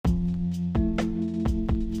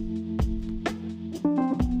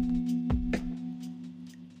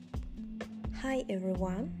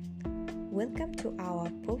everyone. Welcome to our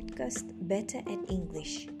podcast Better at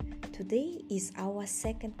English. Today is our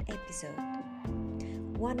second episode.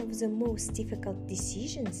 One of the most difficult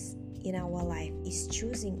decisions in our life is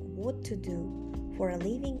choosing what to do for a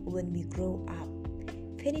living when we grow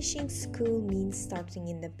up. Finishing school means starting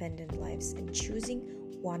independent lives and choosing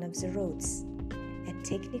one of the roads, a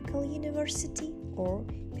technical university or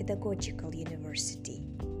pedagogical university.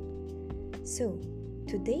 So,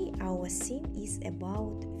 today our theme is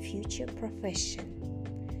about future profession,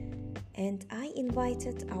 and I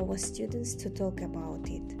invited our students to talk about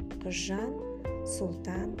it, Rajan,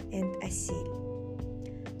 Sultan and Asil.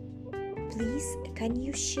 Please, can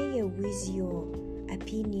you share with your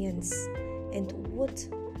opinions and what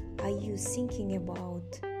are you thinking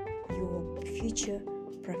about your future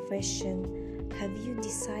profession? Have you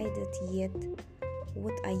decided yet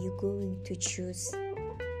what are you going to choose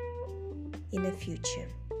in the future?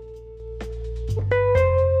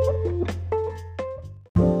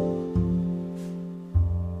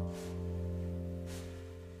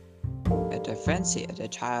 At a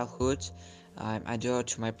childhood, I'm adored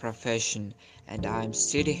to my profession and I'm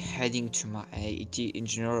steadily heading to my IT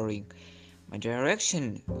engineering. My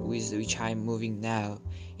direction with which I'm moving now,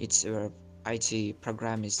 it's IT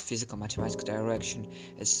program is physical mathematics direction.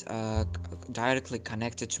 It's directly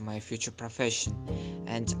connected to my future profession,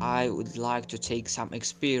 and I would like to take some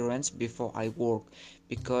experience before I work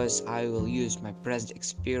because I will use my present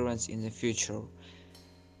experience in the future.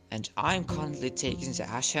 And I'm currently taking the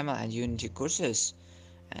HTML and Unity courses,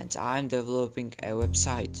 and I'm developing a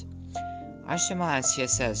website. HTML and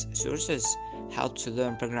CSS sources help to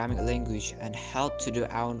learn programming language and help to do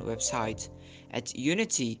our own website. At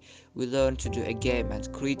Unity, we learn to do a game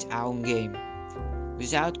and create our own game.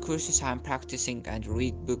 Without courses, I'm practicing and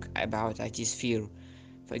read book about IT sphere.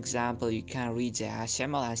 For example, you can read the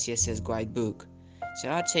HTML and CSS guidebook. They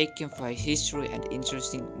are taken for history and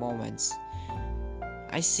interesting moments.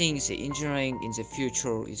 I think the engineering in the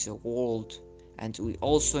future is a world, and we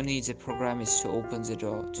also need the programmers to open the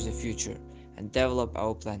door to the future and develop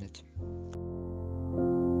our planet.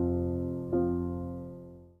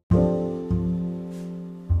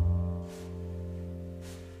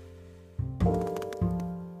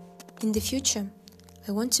 In the future,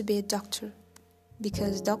 I want to be a doctor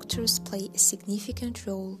because doctors play a significant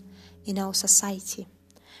role in our society.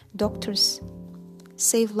 Doctors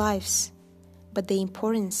save lives, but their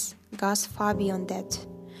importance goes far beyond that.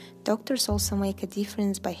 Doctors also make a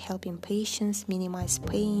difference by helping patients minimize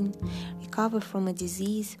pain, recover from a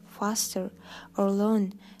disease faster, or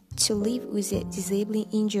learn to live with a disabling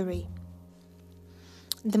injury.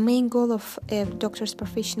 The main goal of a doctor's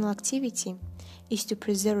professional activity is to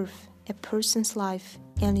preserve a person's life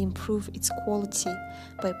and improve its quality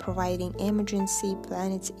by providing emergency,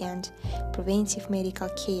 planned, and preventive medical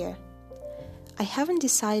care. I haven't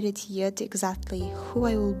decided yet exactly who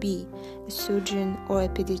I will be, a surgeon or a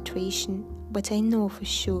pediatrician, but I know for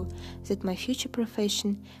sure that my future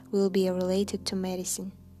profession will be related to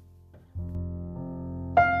medicine.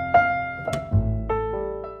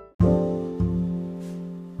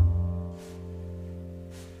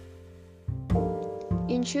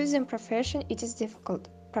 In choosing profession, it is difficult.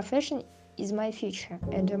 Profession is my future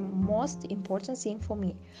and the most important thing for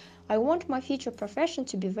me. I want my future profession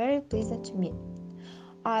to be very pleasant to me.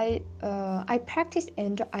 I practice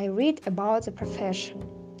and I read about the profession.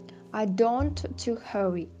 I don't to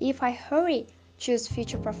hurry. If I hurry choose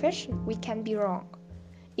future profession, we can be wrong.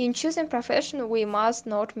 In choosing profession, we must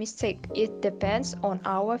not mistake. It depends on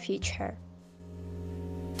our future.